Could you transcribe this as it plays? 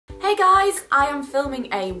Hey guys, I am filming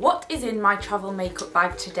a what is in my travel makeup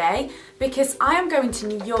bag today because I am going to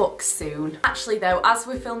New York soon. Actually though, as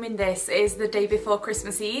we're filming this, it is the day before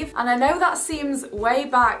Christmas Eve, and I know that seems way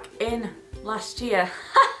back in last year.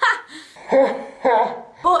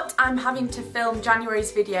 But I'm having to film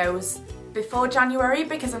January's videos before January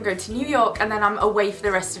because I'm going to New York and then I'm away for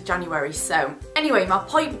the rest of January. So anyway, my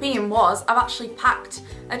point being was I've actually packed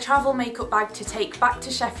a travel makeup bag to take back to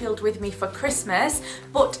Sheffield with me for Christmas,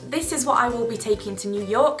 but this is what I will be taking to New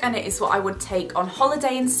York and it is what I would take on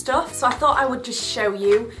holiday and stuff. So I thought I would just show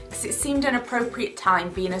you because it seemed an appropriate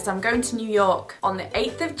time, being as I'm going to New York on the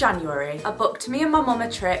 8th of January. I booked me and my mum a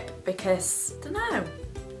trip because, I don't know,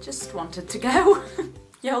 just wanted to go.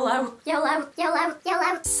 YOLO. YOLO, YOLO,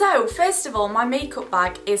 YOLO. So, first of all, my makeup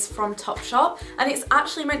bag is from Topshop and it's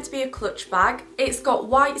actually meant to be a clutch bag. It's got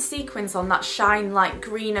white sequins on that shine like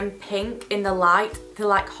green and pink in the light. They're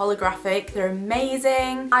like holographic, they're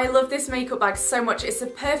amazing. I love this makeup bag so much. It's a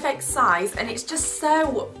perfect size and it's just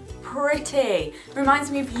so pretty.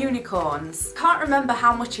 Reminds me of unicorns. Can't remember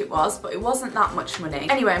how much it was, but it wasn't that much money.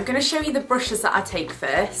 Anyway, I'm going to show you the brushes that I take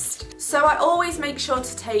first. So I always make sure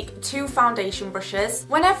to take 2 foundation brushes.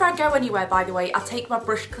 Whenever I go anywhere, by the way, I take my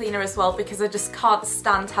brush cleaner as well because I just can't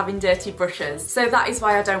stand having dirty brushes. So that is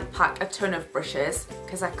why I don't pack a ton of brushes,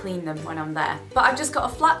 because I clean them when I'm there. But I've just got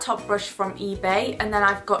a flat top brush from eBay, and then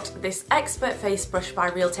I've got this expert face brush by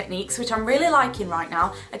Real Techniques, which I'm really liking right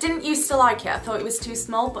now. I didn't used to like it, I thought it was too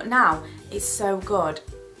small, but now it's so good.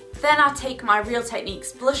 Then I take my Real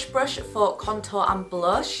Techniques blush brush for contour and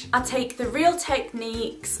blush. I take the Real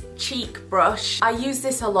Techniques cheek brush. I use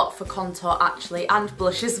this a lot for contour actually, and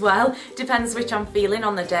blush as well. Depends which I'm feeling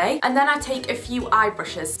on the day. And then I take a few eye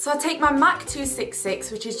brushes. So I take my MAC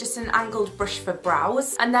 266, which is just an angled brush for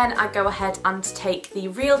brows. And then I go ahead and take the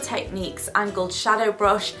Real Techniques angled shadow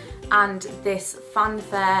brush and this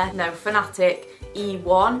Fanatic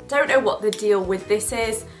E1. Don't know what the deal with this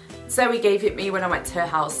is. Zoe gave it me when I went to her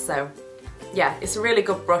house, so yeah, it's a really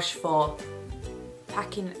good brush for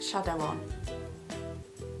packing shadow on.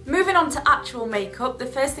 Moving on to actual makeup, the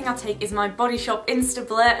first thing I take is my Body Shop Insta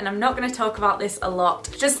Blur, and I'm not going to talk about this a lot,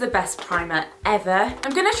 just the best primer ever.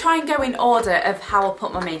 I'm going to try and go in order of how I'll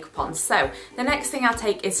put my makeup on. So the next thing I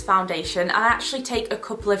take is foundation. I actually take a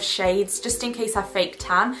couple of shades just in case I fake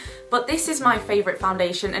tan, but this is my favourite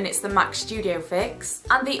foundation and it's the MAC Studio Fix.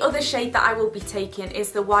 And the other shade that I will be taking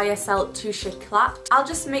is the YSL Touche Éclat. I'll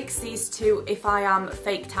just mix these two if I am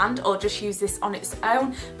fake tanned, or just use this on its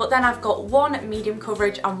own, but then I've got one medium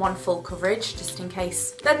coverage and one full coverage just in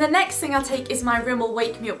case. Then the next thing I take is my Rimmel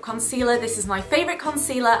Wake Me Up concealer. This is my favourite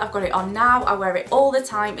concealer. I've got it on now. I wear it all the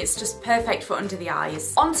time. It's just perfect for under the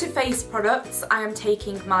eyes. Onto face products, I am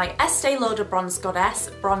taking my Estee Lauder Bronze Goddess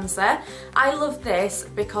bronzer. I love this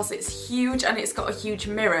because it's huge and it's got a huge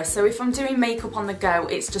mirror, so if I'm doing makeup on the go,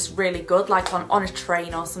 it's just really good, like on a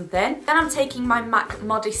train or something. Then I'm taking my MAC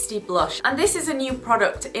Modesty blush, and this is a new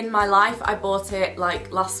product in my life. I bought it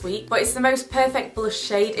like last week, but it's the most perfect blush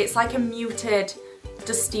shade. It's like a muted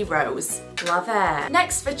dusty rose. Love it.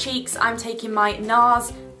 Next for cheeks, I'm taking my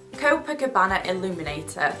NARS Copacabana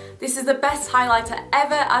Illuminator. This is the best highlighter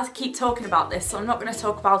ever. I keep talking about this, so I'm not going to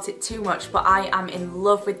talk about it too much, but I am in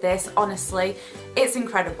love with this, honestly. It's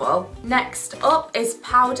incredible. Next up is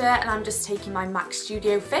powder, and I'm just taking my MAC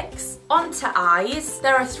Studio Fix. On to eyes.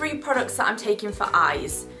 There are 3 products that I'm taking for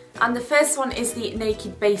eyes. And the first one is the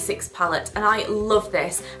Naked Basics palette, and I love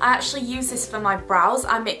this. I actually use this for my brows.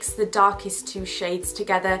 I mix the darkest 2 shades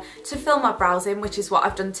together to fill my brows in, which is what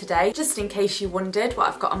I've done today, just in case you wondered what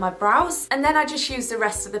I've got on my brows. And then I just use the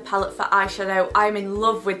rest of the palette for eyeshadow. I'm in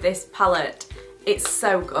love with this palette. It's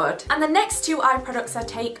so good. And the next 2 eye products I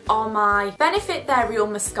take are my Benefit They're Real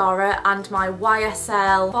mascara and my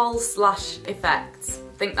YSL False Lash Effects.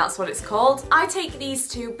 I think that's what it's called. I take these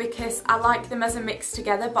 2 because I like them as a mix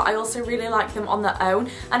together, but I also really like them on their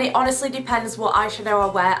own, and it honestly depends what eyeshadow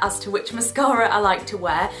I wear as to which mascara I like to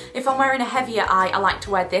wear. If I'm wearing a heavier eye, I like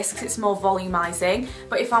to wear this because it's more volumizing,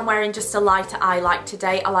 but if I'm wearing just a lighter eye like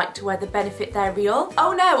today, I like to wear the Benefit They're Real.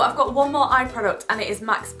 Oh no, I've got one more eye product, and it is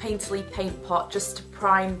MAC's Painterly Paint Pot, just to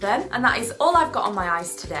prime them, and that is all I've got on my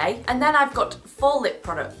eyes today. And then I've got 4 lip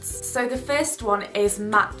products. So the first one is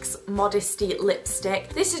MAC's Modesty Lipstick.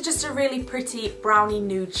 This is just a really pretty brownie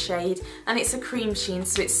nude shade, and it's a cream sheen,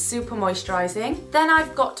 so it's super moisturising. Then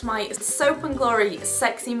I've got my Soap & Glory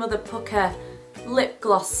Sexy Mother Pucker lip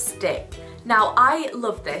gloss stick. Now I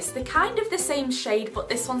love this. They're kind of the same shade, but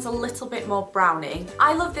this one's a little bit more brownie.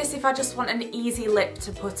 I love this if I just want an easy lip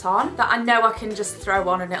to put on that I know I can just throw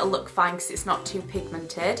on and it'll look fine because it's not too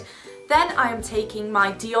pigmented. Then I am taking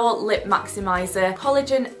my Dior Lip Maximizer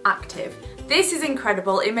Collagen Active. This is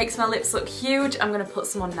incredible. It makes my lips look huge. I'm gonna put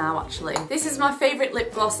some on now, actually. This is my favorite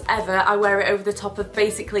lip gloss ever. I wear it over the top of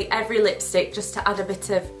basically every lipstick just to add a bit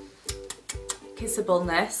of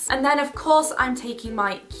kissableness. And then of course I'm taking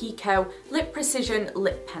my Kiko Lip Precision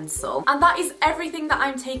lip pencil, and that is everything that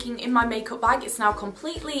I'm taking in my makeup bag. It's now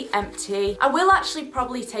completely empty. I will actually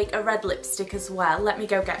probably take a red lipstick as well. Let me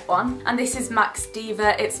go get one. And this is MAC's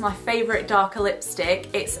Diva. It's my favorite darker lipstick.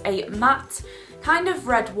 It's a matte kind of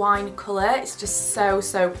red wine colour. It's just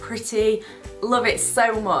so pretty. Love it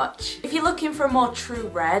so much. If you're looking for a more true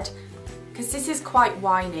red, because this is quite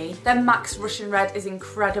winey, then MAC's Russian Red is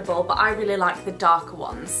incredible, but I really like the darker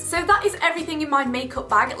ones. So that is everything in my makeup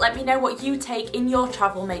bag. Let me know what you take in your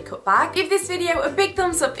travel makeup bag. Give this video a big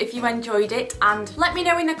thumbs up if you enjoyed it, and let me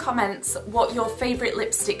know in the comments what your favourite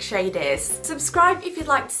lipstick shade is. Subscribe if you'd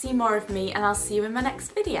like to see more of me, and I'll see you in my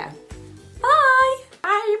next video. Bye!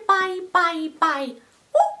 Bye, bye, bye, bye.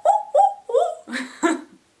 Woo, woo, woo, woo.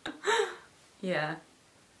 Yeah.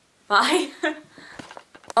 Bye.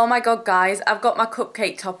 Oh my god, guys, I've got my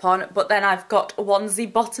cupcake top on, but then I've got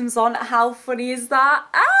onesie bottoms on. How funny is that?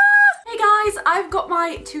 Ah! Hey guys, I've got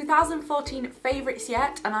my 2014 favourites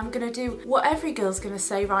yet, and I'm gonna do what every girl's gonna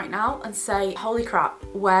say right now and say, holy crap,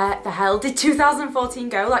 where the hell did 2014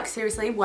 go? Like, seriously,